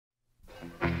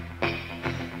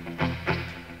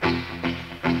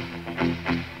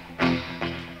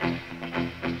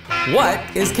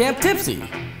What is Camp Tipsy?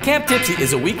 Camp Tipsy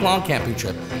is a week-long camping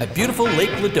trip at beautiful Lake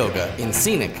Lodoga in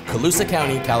scenic Colusa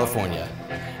County, California.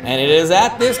 And it is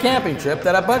at this camping trip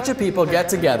that a bunch of people get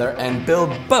together and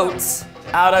build boats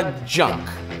out of junk.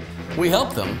 We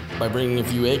help them by bringing a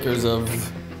few acres of,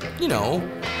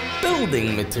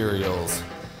 building materials,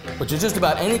 which is just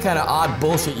about any kind of odd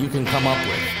bullshit you can come up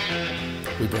with.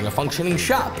 We bring a functioning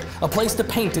shop, a place to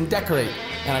paint and decorate,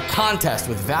 and a contest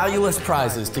with valueless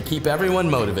prizes to keep everyone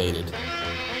motivated.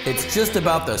 It's just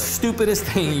about the stupidest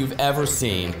thing you've ever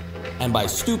seen. And by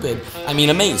stupid, I mean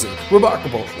amazing,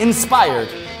 remarkable, inspired.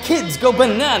 Kids go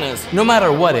bananas, no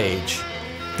matter what age.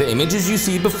 The images you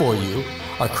see before you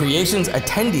are creations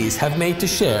attendees have made to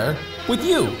share with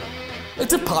you.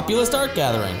 It's a populist art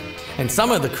gathering, and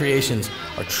some of the creations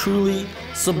are truly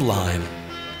sublime.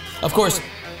 Of course,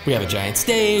 we have a giant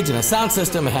stage and a sound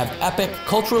system and have epic,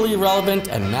 culturally relevant,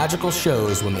 and magical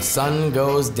shows when the sun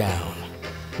goes down.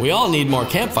 We all need more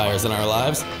campfires in our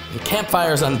lives, and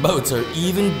campfires on boats are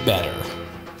even better.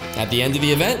 At the end of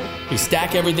the event, we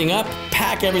stack everything up,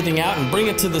 pack everything out, and bring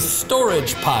it to the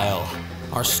storage pile.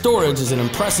 Our storage is an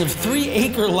impressive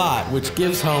 3-acre lot which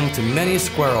gives home to many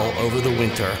squirrel over the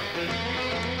winter.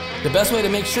 The best way to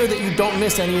make sure that you don't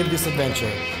miss any of this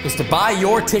adventure is to buy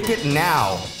your ticket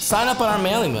now. Sign up on our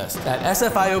mailing list at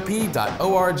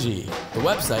sfiop.org, the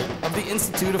website of the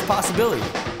Institute of Possibility.